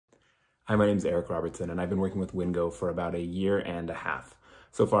Hi, my name is Robertson, and I've been working with WinGo for about a year and a half.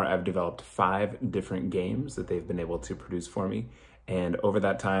 So far, I've developed 5 different games that they've been able to produce for me. And over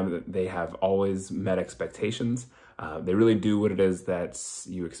that time, they have always met expectations. They really do what it is that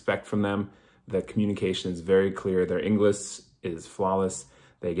you expect from them. The communication is very clear. Their English is flawless.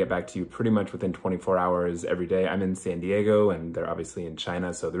 They get back to you pretty much within 24 hours every day. I'm in San Diego and they're obviously in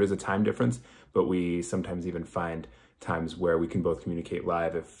China, so there is a time difference, but we sometimes even find times where we can both communicate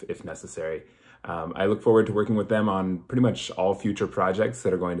live if necessary. I look forward to working with them on pretty much all future projects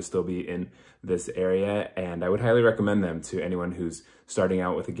that are going to still be in this area, and I would highly recommend them to anyone who's starting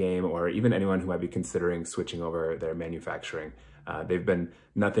out with a game or even anyone who might be considering switching over their manufacturing. They've been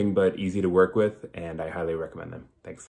nothing but easy to work with, and I highly recommend them. Thanks.